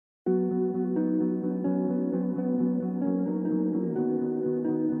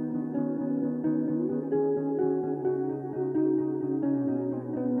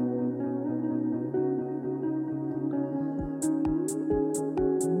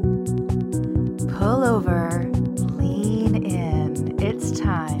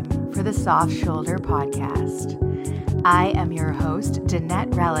time for the Soft Shoulder Podcast. I am your host,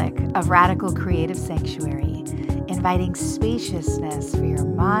 Danette Relic of Radical Creative Sanctuary, inviting spaciousness for your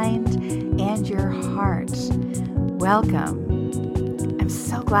mind and your heart. Welcome. I'm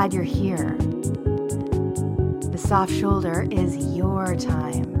so glad you're here. The Soft Shoulder is your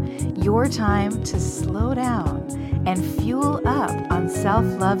time to slow down and fuel up on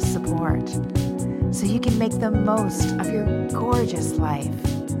self-love support so you can make the most of your gorgeous life.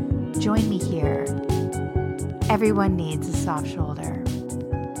 Join me here. Everyone needs a soft shoulder.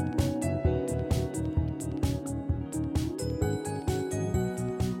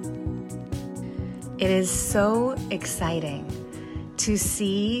 It is so exciting to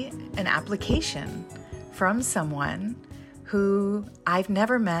see an application from someone who I've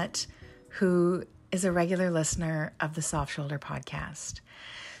never met, who is a regular listener of the Soft Shoulder Podcast.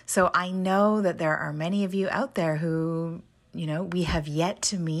 So I know that there are many of you out there who, we have yet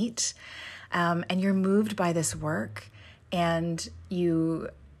to meet, and you're moved by this work, and you've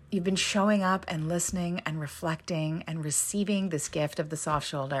been showing up and listening and reflecting and receiving this gift of the soft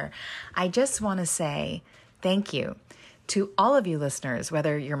shoulder. I just want to say thank you to all of you listeners,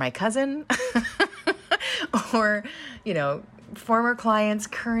 whether you're my cousin or, former clients,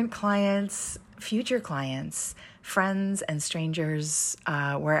 current clients, future clients, friends and strangers,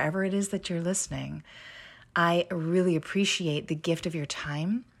 wherever it is that you're listening. I really appreciate the gift of your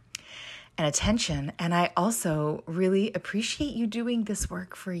time and attention. And I also really appreciate you doing this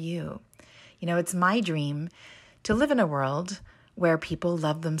work for you. It's my dream to live in a world where people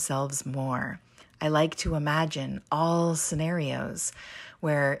love themselves more. I like to imagine all scenarios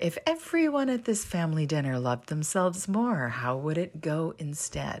where if everyone at this family dinner loved themselves more, how would it go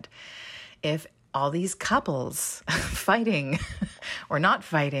instead? If all these couples fighting or not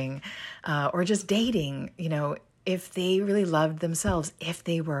fighting or just dating, if they really loved themselves, if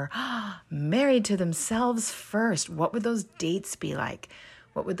they were married to themselves first, what would those dates be like?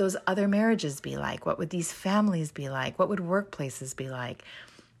 What would those other marriages be like? What would these families be like? What would workplaces be like?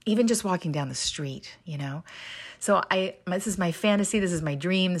 Even just walking down the street, So this is my fantasy, this is my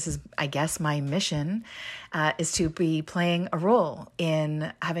dream, this is, I guess, my mission, is to be playing a role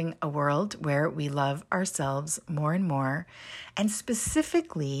in having a world where we love ourselves more and more, and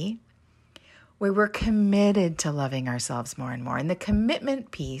specifically where we're committed to loving ourselves more and more. And the commitment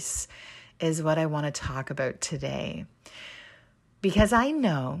piece is what I want to talk about today, because I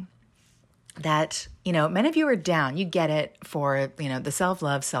know that, many of you are down. You get it for, the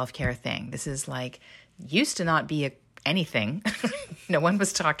self-love, self-care thing. This is used to not be anything. No one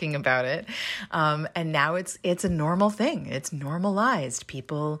was talking about it. And now it's a normal thing. It's normalized.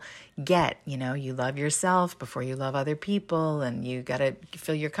 People get, you love yourself before you love other people, and you got to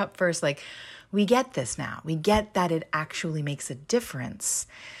fill your cup first. We get this now. We get that it actually makes a difference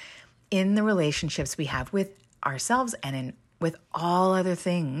in the relationships we have with ourselves and with all other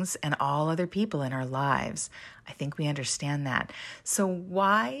things and all other people in our lives. I think we understand that. So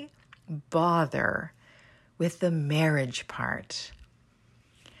why bother with the marriage part?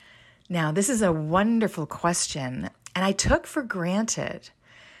 Now, this is a wonderful question, and I took for granted,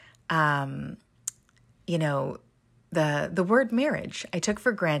 the word marriage. I took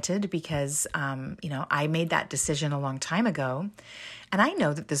for granted because, I made that decision a long time ago. And I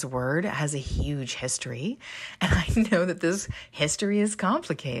know that this word has a huge history, and I know that this history is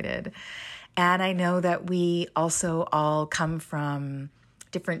complicated. And I know that we also all come from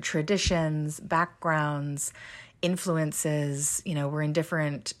different traditions, backgrounds, influences. We're in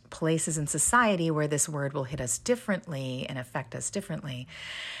different places in society where this word will hit us differently and affect us differently.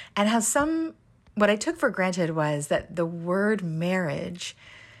 And what I took for granted was that the word marriage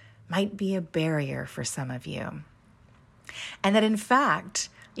might be a barrier for some of you. And that in fact,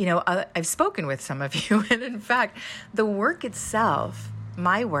 I've spoken with some of you, and in fact, the work itself,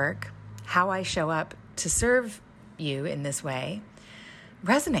 my work, how I show up to serve you in this way,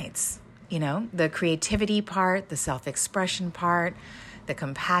 resonates. The creativity part, the self-expression part, the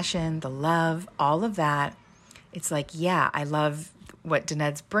compassion, the love, all of that. It's I love what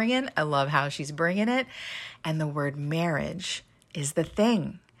Danette's bringing. I love how she's bringing it. And the word marriage is the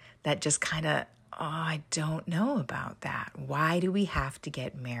thing that just kind of, I don't know about that. Why do we have to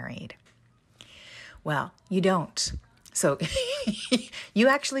get married? Well, you don't. So you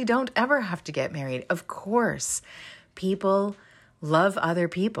actually don't ever have to get married. Of course, people love other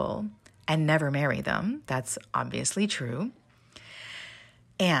people and never marry them. That's obviously true.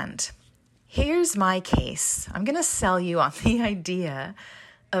 And here's my case. I'm going to sell you on the idea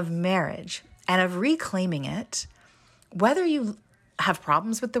of marriage and of reclaiming it, whether you have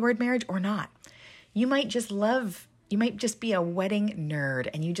problems with the word marriage or not. You might just love You might just be a wedding nerd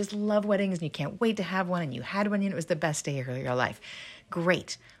and you just love weddings and you can't wait to have one and you had one and it was the best day of your life.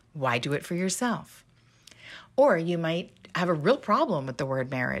 Great. Why do it for yourself? Or you might have a real problem with the word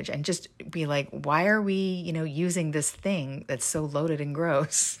marriage and just be like, why are we, using this thing that's so loaded and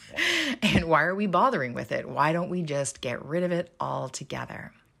gross? And why are we bothering with it? Why don't we just get rid of it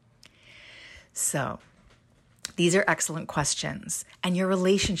altogether? So these are excellent questions. And your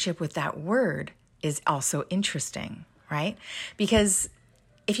relationship with that word is also interesting, right? Because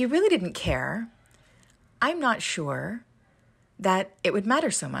if you really didn't care, I'm not sure that it would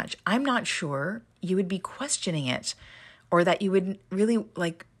matter so much. I'm not sure you would be questioning it or that you would really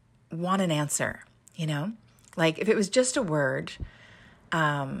want an answer, Like if it was just a word,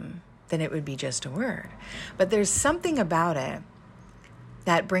 then it would be just a word. But there's something about it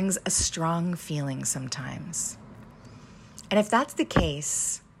that brings a strong feeling sometimes. And if that's the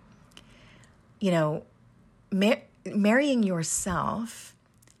case, marrying yourself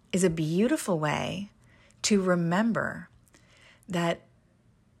is a beautiful way to remember that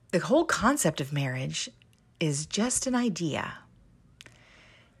the whole concept of marriage is just an idea.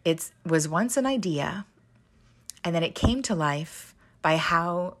 It was once an idea, and then it came to life by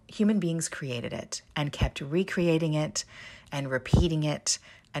how human beings created it and kept recreating it and repeating it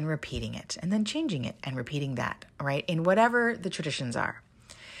and repeating it and then changing it and repeating that, right? In whatever the traditions are.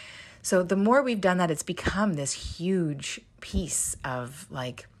 So the more we've done that, it's become this huge piece of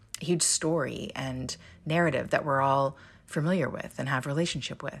a huge story and narrative that we're all familiar with and have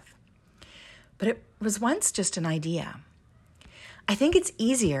relationship with. But it was once just an idea. I think it's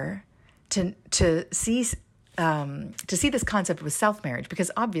easier to see this concept with self-marriage because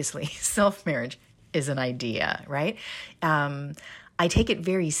obviously self-marriage is an idea, right? I take it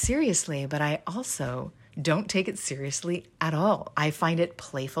very seriously, but I also don't take it seriously at all. I find it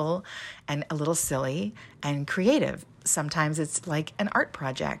playful and a little silly and creative. Sometimes it's like an art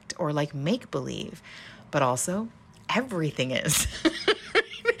project or like make-believe, but also everything is.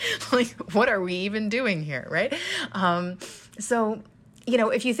 What are we even doing here, right? So,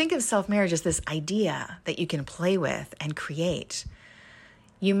 if you think of self-marriage as this idea that you can play with and create,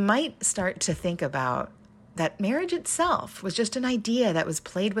 you might start to think about that marriage itself was just an idea that was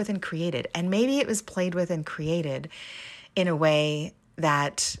played with and created. And maybe it was played with and created in a way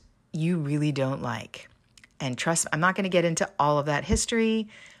that you really don't like. And trust me, I'm not going to get into all of that history,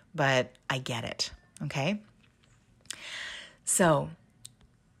 but I get it, okay? So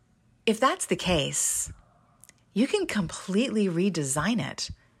if that's the case, you can completely redesign it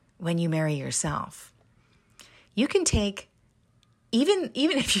when you marry yourself. You can take, even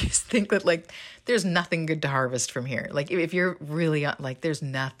if you think that there's nothing good to harvest from here, if you're really there's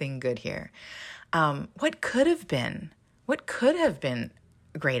nothing good here, what could have been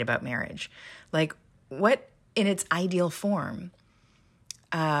great about marriage? What in its ideal form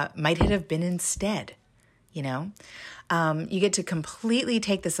might it have been instead? You get to completely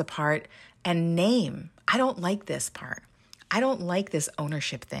take this apart and name, I don't like this part. I don't like this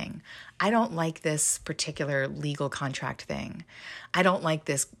ownership thing. I don't like this particular legal contract thing. I don't like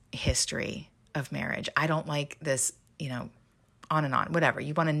this history of marriage. I don't like this, on and on, whatever.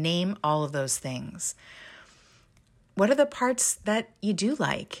 You want to name all of those things. What are the parts that you do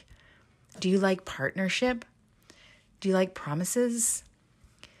like? Do you like partnership? Do you like promises?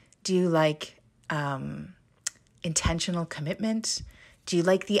 Do you like intentional commitment? Do you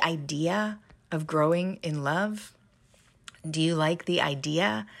like the idea of growing in love? Do you like the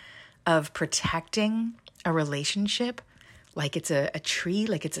idea of protecting a relationship like it's a tree,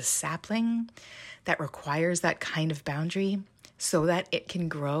 like it's a sapling that requires that kind of boundary so that it can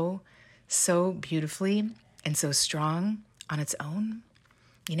grow so beautifully and so strong on its own?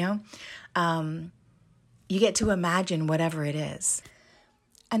 You get to imagine whatever it is.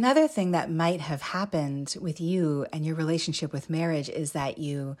 Another thing that might have happened with you and your relationship with marriage is that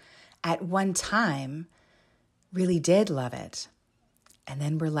you, at one time, really did love it and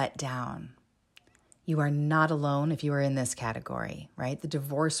then were let down. You are not alone if you are in this category, right? The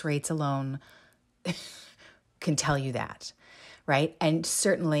divorce rates alone can tell you that, right? And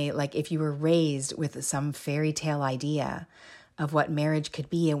certainly, if you were raised with some fairy tale idea of what marriage could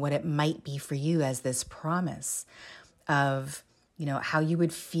be and what it might be for you as this promise of how you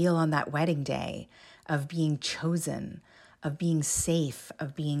would feel on that wedding day, of being chosen, of being safe,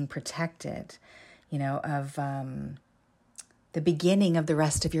 of being protected, of the beginning of the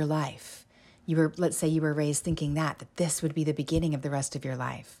rest of your life. Let's say you were raised thinking that this would be the beginning of the rest of your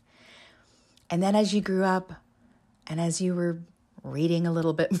life. And then as you grew up and as you were reading a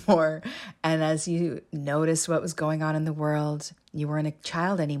little bit more and as you noticed what was going on in the world, you weren't a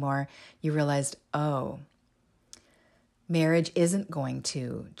child anymore, you realized, oh, Marriage isn't going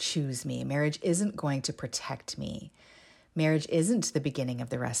to choose me. Marriage isn't going to protect me. Marriage isn't the beginning of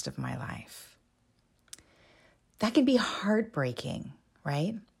the rest of my life. That can be heartbreaking,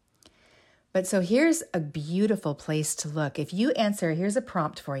 right? But so here's a beautiful place to look. If you answer, here's a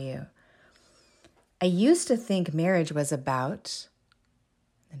prompt for you. I used to think marriage was about,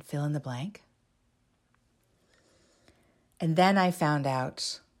 and fill in the blank. And then I found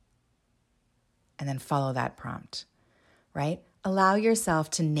out, and then follow that prompt, right? Allow yourself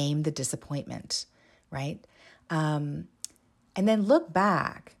to name the disappointment, right? And then look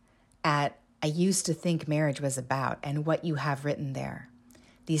back at I used to think marriage was about and what you have written there.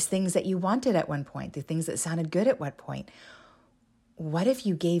 These things that you wanted at one point, the things that sounded good at one point. What if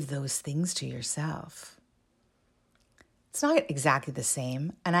you gave those things to yourself? It's not exactly the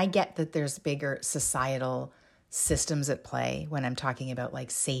same. And I get that there's bigger societal systems at play when I'm talking about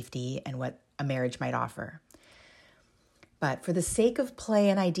like safety and what a marriage might offer. But for the sake of play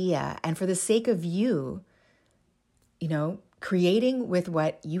and idea, and for the sake of you, creating with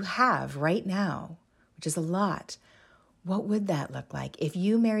what you have right now, which is a lot, what would that look like? If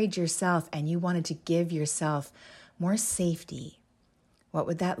you married yourself and you wanted to give yourself more safety, what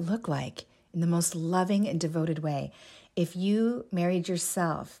would that look like in the most loving and devoted way? If you married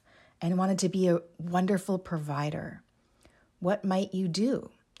yourself and wanted to be a wonderful provider, what might you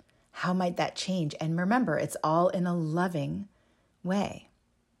do? How might that change? And remember, it's all in a loving way,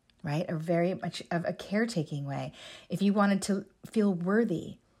 right? A very much of a caretaking way. If you wanted to feel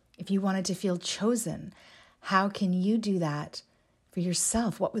worthy, if you wanted to feel chosen, how can you do that for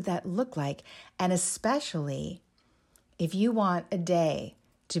yourself? What would that look like? And especially if you want a day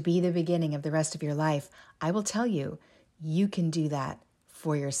to be the beginning of the rest of your life, I will tell you, you can do that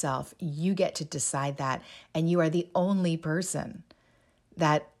for yourself. You get to decide that. And you are the only person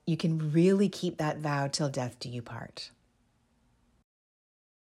that you can really keep that vow till death do you part.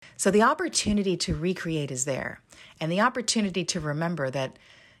 So the opportunity to recreate is there. And the opportunity to remember that,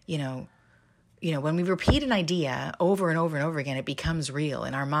 when we repeat an idea over and over and over again, it becomes real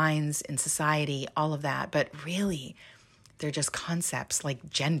in our minds, in society, all of that. But really, they're just concepts like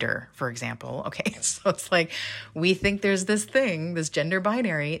gender, for example. Okay, so it's like we think there's this thing, this gender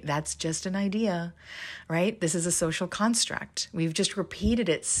binary, that's just an idea, right? This is a social construct. We've just repeated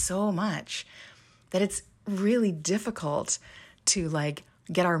it so much that it's really difficult to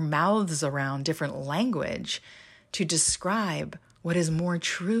get our mouths around different language to describe what is more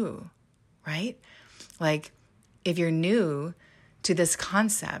true, right? Like if you're new to this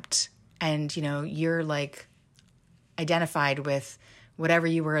concept and, you're identified with whatever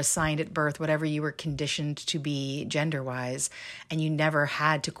you were assigned at birth, whatever you were conditioned to be gender-wise, and you never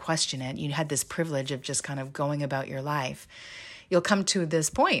had to question it. You had this privilege of just kind of going about your life. You'll come to this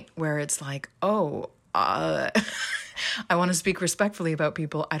point where it's like, I want to speak respectfully about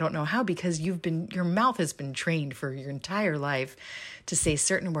people. I don't know how, because your mouth has been trained for your entire life to say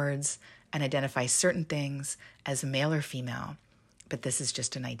certain words and identify certain things as male or female. But this is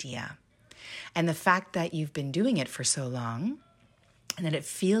just an idea. And the fact that you've been doing it for so long and that it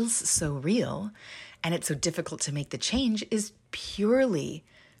feels so real and it's so difficult to make the change is purely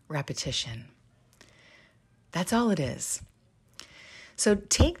repetition. That's all it is. So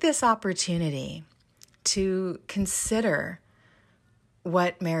take this opportunity to consider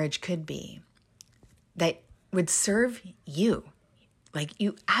what marriage could be that would serve you.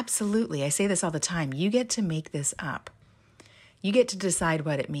 You absolutely, I say this all the time, you get to make this up. You get to decide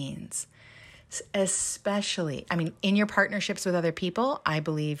what it means. Especially, in your partnerships with other people, I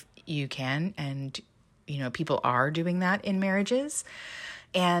believe you can, and, people are doing that in marriages,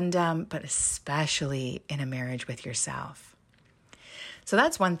 and, but especially in a marriage with yourself. So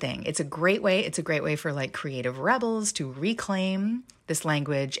that's one thing. It's a great way for creative rebels to reclaim this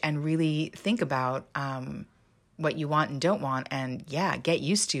language and really think about, what you want and don't want, and get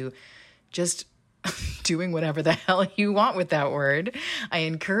used to just doing whatever the hell you want with that word. I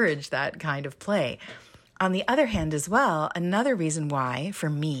encourage that kind of play. On the other hand as well, another reason why, for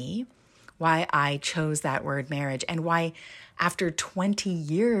me, why I chose that word marriage and why after 20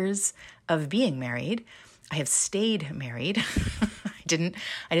 years of being married, I have stayed married. I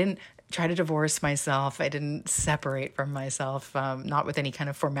didn't try to divorce myself. I didn't separate from myself, not with any kind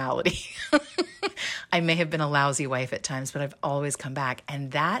of formality. I may have been a lousy wife at times, but I've always come back.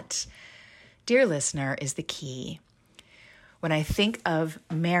 And that, dear listener, is the key. When I think of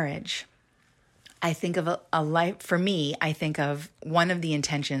marriage, I think of a life, for me, I think of one of the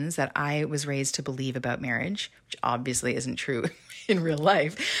intentions that I was raised to believe about marriage, which obviously isn't true in real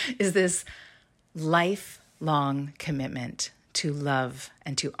life, is this lifelong commitment to love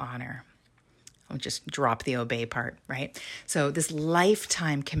and to honor. I'll just drop the obey part, right? So this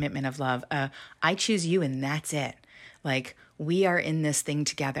lifetime commitment of love, I choose you and that's it. Like, we are in this thing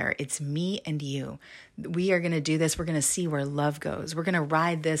together. It's me and you. We are going to do this. We're going to see where love goes. We're going to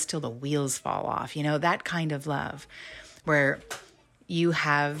ride this till the wheels fall off. You know, that kind of love where you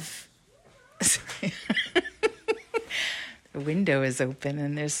have... Sorry. The window is open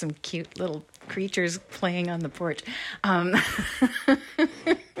and there's some cute little creatures playing on the porch.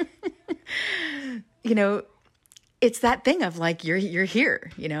 You know, it's that thing of like, you're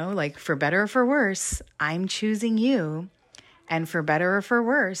here, you know, like for better or for worse, I'm choosing you. And for better or for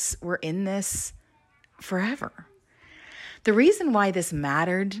worse, we're in this forever. The reason why this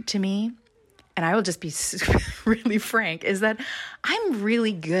mattered to me, and I will just be really frank, is that I'm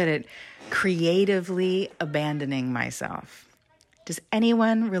really good at creatively abandoning myself. Does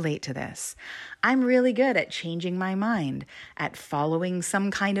anyone relate to this? I'm really good at changing my mind, at following some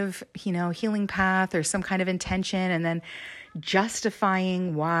kind of, you know, healing path or some kind of intention, and then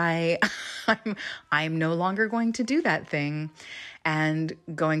justifying why I'm no longer going to do that thing and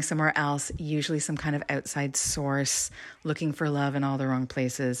going somewhere else, usually some kind of outside source, looking for love in all the wrong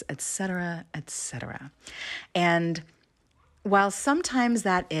places, etc., etc. And while sometimes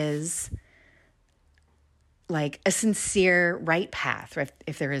that is like a sincere right path,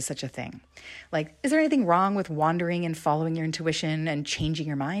 if there is such a thing. Like, is there anything wrong with wandering and following your intuition and changing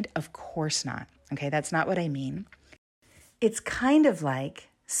your mind? Of course not. Okay, that's not what I mean. It's kind of like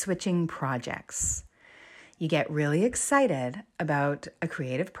switching projects. You get really excited about a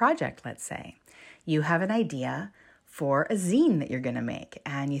creative project, let's say. You have an idea for a zine that you're going to make,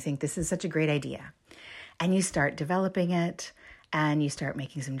 and you think this is such a great idea. And you start developing it, and you start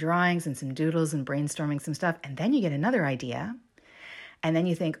making some drawings and some doodles and brainstorming some stuff, and then you get another idea, and then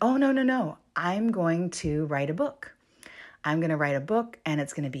you think, oh, no, I'm going to write a book. I'm going to write a book, and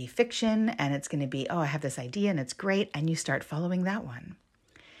it's going to be fiction, and it's going to be, oh, I have this idea, and it's great, and you start following that one.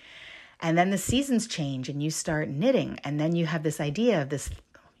 And then the seasons change, and you start knitting, and then you have this idea of this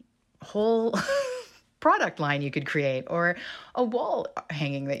whole product line you could create, or a wall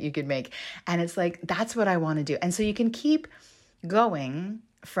hanging that you could make. And it's like, that's what I want to do. And so you can keep going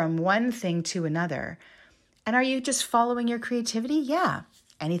from one thing to another. And are you just following your creativity? Yeah.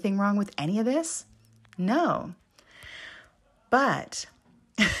 Anything wrong with any of this? No. But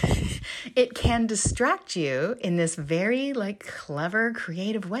it can distract you in this very like clever,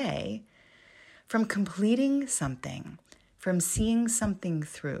 creative way from completing something, from seeing something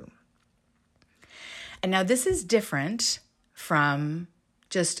through. And now this is different from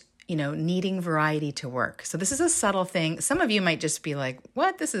just, you know, needing variety to work. So this is a subtle thing. Some of you might just be like,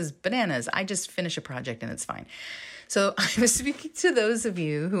 what? This is bananas. I just finish a project and it's fine. So I was speaking to those of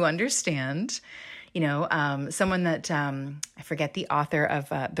you who understand, you know, someone that, I forget the author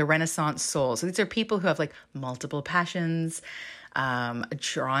of The Renaissance Soul. So these are people who have like multiple passions,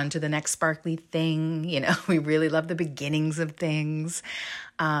 drawn to the next sparkly thing. You know, we really love the beginnings of things.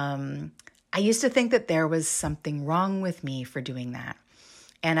 I used to think that there was something wrong with me for doing that.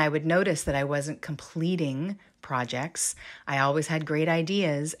 And I would notice that I wasn't completing projects. I always had great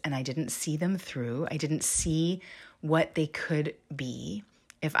ideas and I didn't see them through. I didn't see what they could be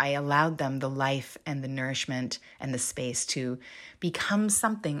if I allowed them the life and the nourishment and the space to become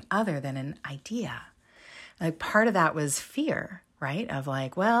something other than an idea. Like part of that was fear, right? Of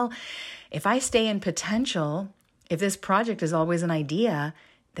like, well, if I stay in potential, if this project is always an idea,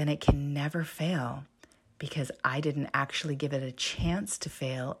 then it can never fail because I didn't actually give it a chance to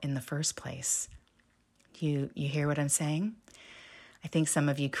fail in the first place. You hear what I'm saying? I think some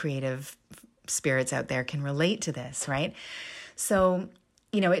of you creative spirits out there can relate to this, right? So,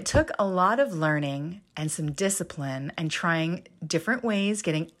 you know, it took a lot of learning and some discipline and trying different ways,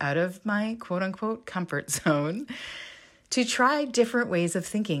 getting out of my quote unquote comfort zone to try different ways of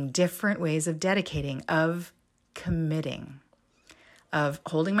thinking, different ways of dedicating, of committing, of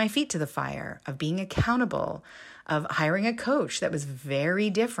holding my feet to the fire, of being accountable, of hiring a coach that was very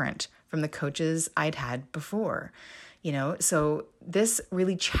different from the coaches I'd had before. You know, so this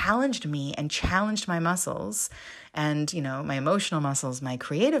really challenged me and challenged my muscles and, you know, my emotional muscles, my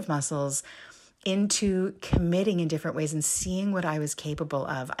creative muscles into committing in different ways and seeing what I was capable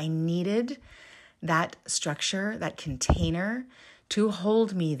of. I needed that structure, that container to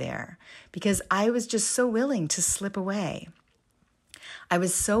hold me there because I was just so willing to slip away. I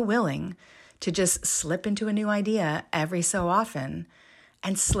was so willing to just slip into a new idea every so often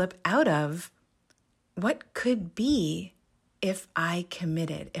and slip out of what could be if I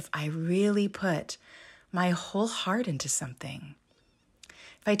committed, if I really put my whole heart into something,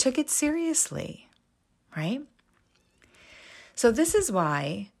 if I took it seriously, right? So this is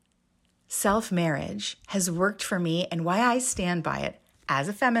why self-marriage has worked for me and why I stand by it as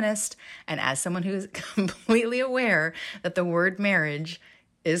a feminist and as someone who is completely aware that the word marriage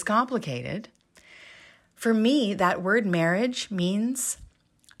is complicated. For me, that word marriage means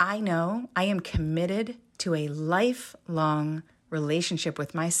I know I am committed to a lifelong relationship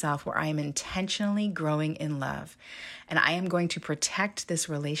with myself where I am intentionally growing in love. And I am going to protect this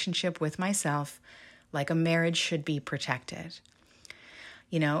relationship with myself like a marriage should be protected.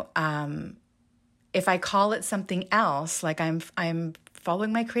 If I call it something else, like I'm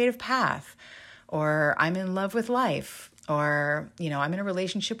following my creative path, or I'm in love with life, or, I'm in a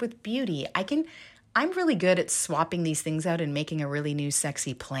relationship with beauty, I'm really good at swapping these things out and making a really new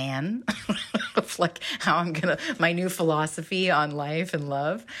sexy plan of like how my new philosophy on life and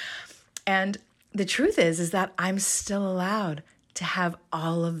love. And the truth is that I'm still allowed to have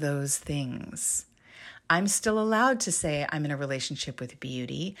all of those things. I'm still allowed to say I'm in a relationship with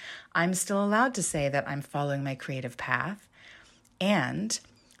beauty. I'm still allowed to say that I'm following my creative path. And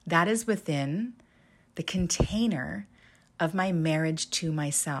that is within the container of my marriage to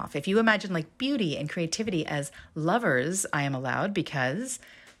myself. If you imagine like beauty and creativity as lovers, I am allowed because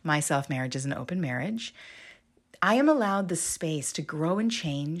my self-marriage is an open marriage. I am allowed the space to grow and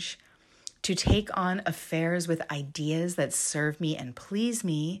change, to take on affairs with ideas that serve me and please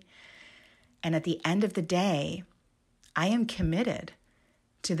me. And at the end of the day, I am committed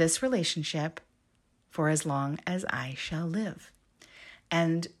to this relationship for as long as I shall live.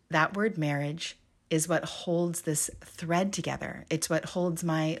 And that word marriage is what holds this thread together. It's what holds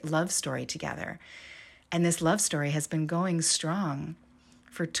my love story together. And this love story has been going strong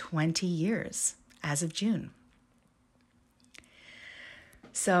for 20 years as of June.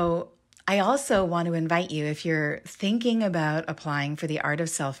 So I also want to invite you, if you're thinking about applying for the Art of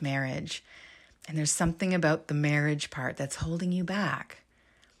Self-Marriage, and there's something about the marriage part that's holding you back,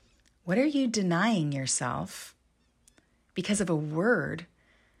 what are you denying yourself because of a word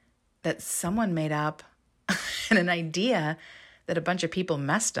that someone made up and an idea that a bunch of people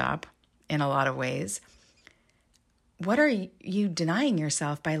messed up in a lot of ways? What are you denying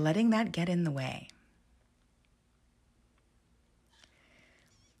yourself by letting that get in the way?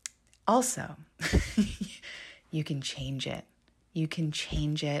 Also, you can change it. You can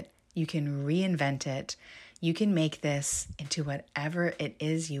change it. You can reinvent it. You can make this into whatever it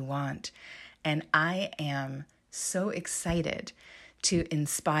is you want. And I am so excited to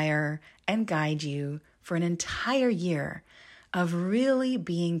inspire and guide you for an entire year of really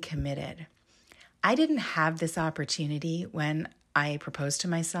being committed. I didn't have this opportunity when I proposed to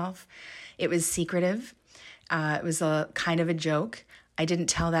myself. It was secretive. It was a kind of a joke. I didn't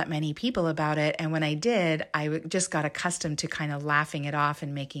tell that many people about it. And when I did, I just got accustomed to kind of laughing it off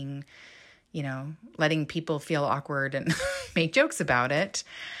and making, letting people feel awkward and make jokes about it.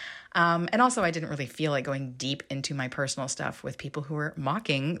 And also, I didn't really feel like going deep into my personal stuff with people who were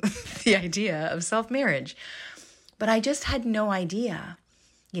mocking the idea of self-marriage. But I just had no idea.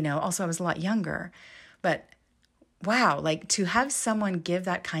 Also, I was a lot younger. But wow, like to have someone give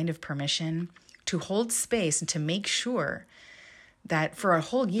that kind of permission to hold space and to make sure that for a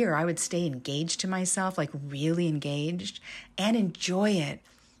whole year I would stay engaged to myself, like really engaged, and enjoy it.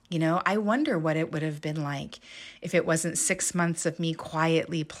 I wonder what it would have been like if it wasn't 6 months of me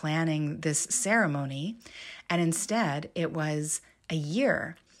quietly planning this ceremony, and instead it was a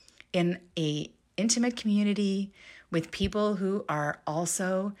year in a intimate community with people who are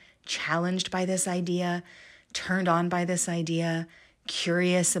also challenged by this idea, turned on by this idea,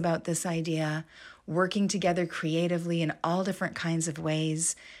 curious about this idea, working together creatively in all different kinds of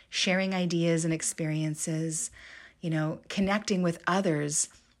ways, sharing ideas and experiences, connecting with others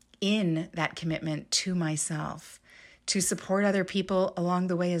in that commitment to myself, to support other people along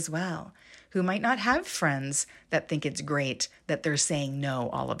the way as well, who might not have friends that think it's great that they're saying no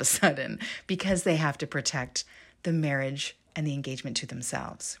all of a sudden because they have to protect the marriage and the engagement to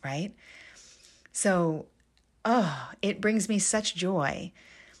themselves, right? So, it brings me such joy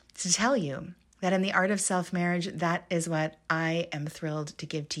to tell you that in the Art of Self-Marriage, that is what I am thrilled to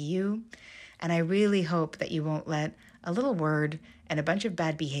give to you. And I really hope that you won't let a little word and a bunch of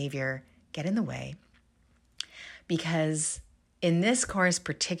bad behavior get in the way. Because in this course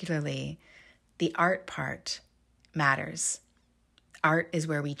particularly, the art part matters. Art is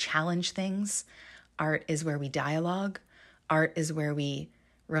where we challenge things. Art is where we dialogue. Art is where we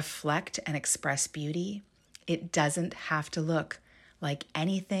reflect and express beauty. It doesn't have to look like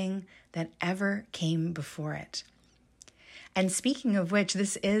anything that ever came before it. And speaking of which,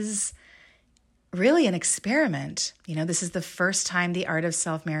 this is really an experiment. This is the first time the Art of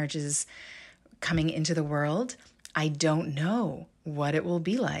Self-Marriage is coming into the world. I don't know what it will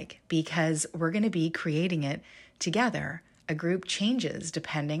be like because we're going to be creating it together. A group changes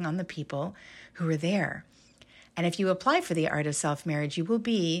depending on the people who are there. And if you apply for the Art of Self-Marriage, you will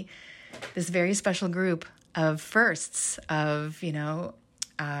be this very special group of firsts, of,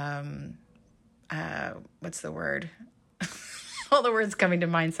 what's the word? All the words coming to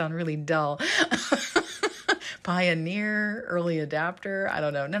mind sound really dull. Pioneer, early adapter, I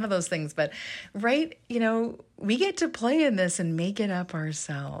don't know, none of those things. But right, we get to play in this and make it up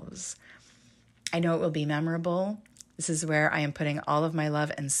ourselves. I know it will be memorable. This is where I am putting all of my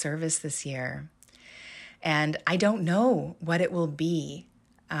love and service this year. And I don't know what it will be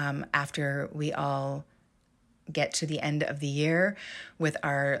after we all get to the end of the year with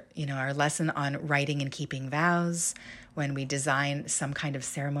our lesson on writing and keeping vows, when we design some kind of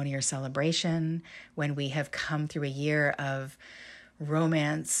ceremony or celebration, when we have come through a year of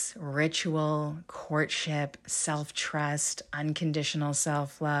romance, ritual, courtship, self-trust, unconditional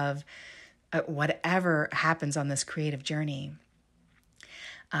self-love, whatever happens on this creative journey.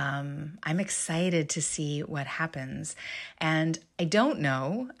 I'm excited to see what happens. And I don't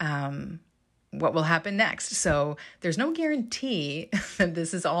know what will happen next. So there's no guarantee that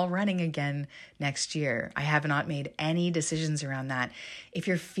this is all running again next year. I have not made any decisions around that. If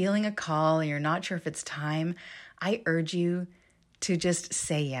you're feeling a call and you're not sure if it's time, I urge you to just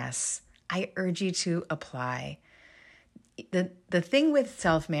say yes. I urge you to apply. The thing with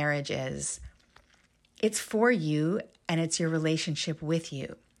self-marriage is it's for you and it's your relationship with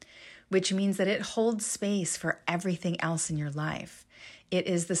you, which means that it holds space for everything else in your life. It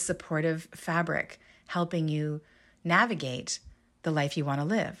is the supportive fabric helping you navigate the life you want to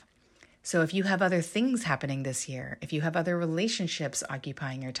live. So if you have other things happening this year, if you have other relationships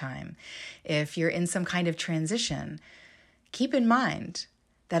occupying your time, if you're in some kind of transition, keep in mind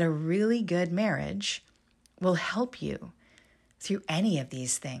that a really good marriage will help you through any of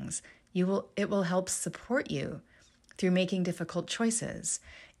these things. It will help support you through making difficult choices.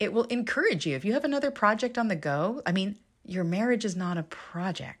 It will encourage you. If you have another project on the go, your marriage is not a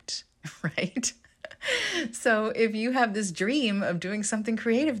project, right? So if you have this dream of doing something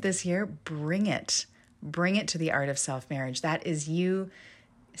creative this year, bring it. Bring it to the Art of Self-Marriage. That is you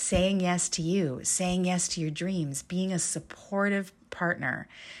saying yes to you, saying yes to your dreams, being a supportive partner,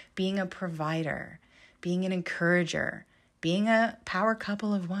 being a provider, being an encourager, being a power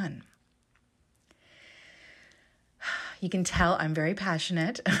couple of one. You can tell I'm very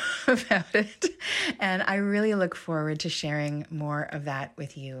passionate about it, and I really look forward to sharing more of that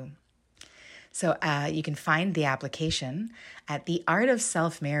with you. So you can find the application at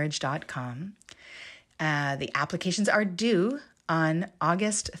theartofselfmarriage.com. The applications are due on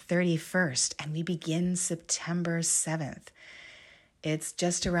August 31st, and we begin September 7th. It's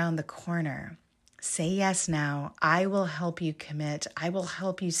just around the corner. Say yes now. I will help you commit. I will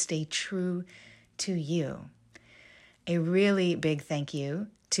help you stay true to you. A really big thank you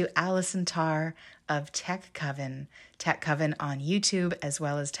to Allison Tarr of Tech Coven on YouTube, as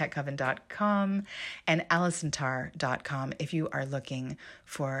well as techcoven.com and allisontarr.com if you are looking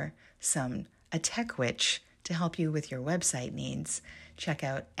for a tech witch to help you with your website needs. Check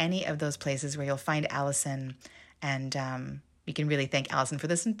out any of those places where you'll find Allison, and you can really thank Allison for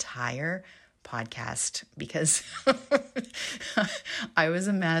this entire podcast, because I was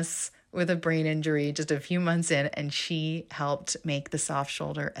a mess with a brain injury just a few months in, and she helped make the soft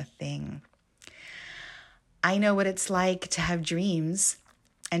shoulder a thing. I know what it's like to have dreams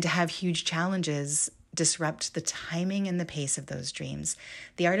and to have huge challenges disrupt the timing and the pace of those dreams.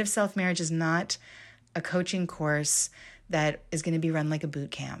 The Art of Self-Marriage is not a coaching course that is going to be run like a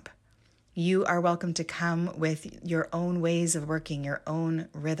boot camp. You are welcome to come with your own ways of working, your own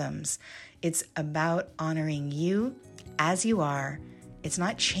rhythms. It's about honoring you as you are. It's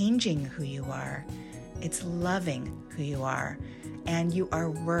not changing who you are. It's loving who you are. And you are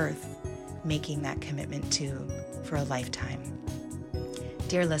worth making that commitment to for a lifetime.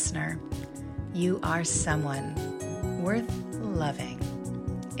 Dear listener, you are someone worth loving.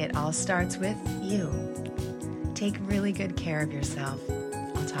 It all starts with you. Take really good care of yourself.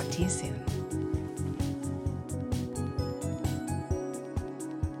 I'll talk to you soon.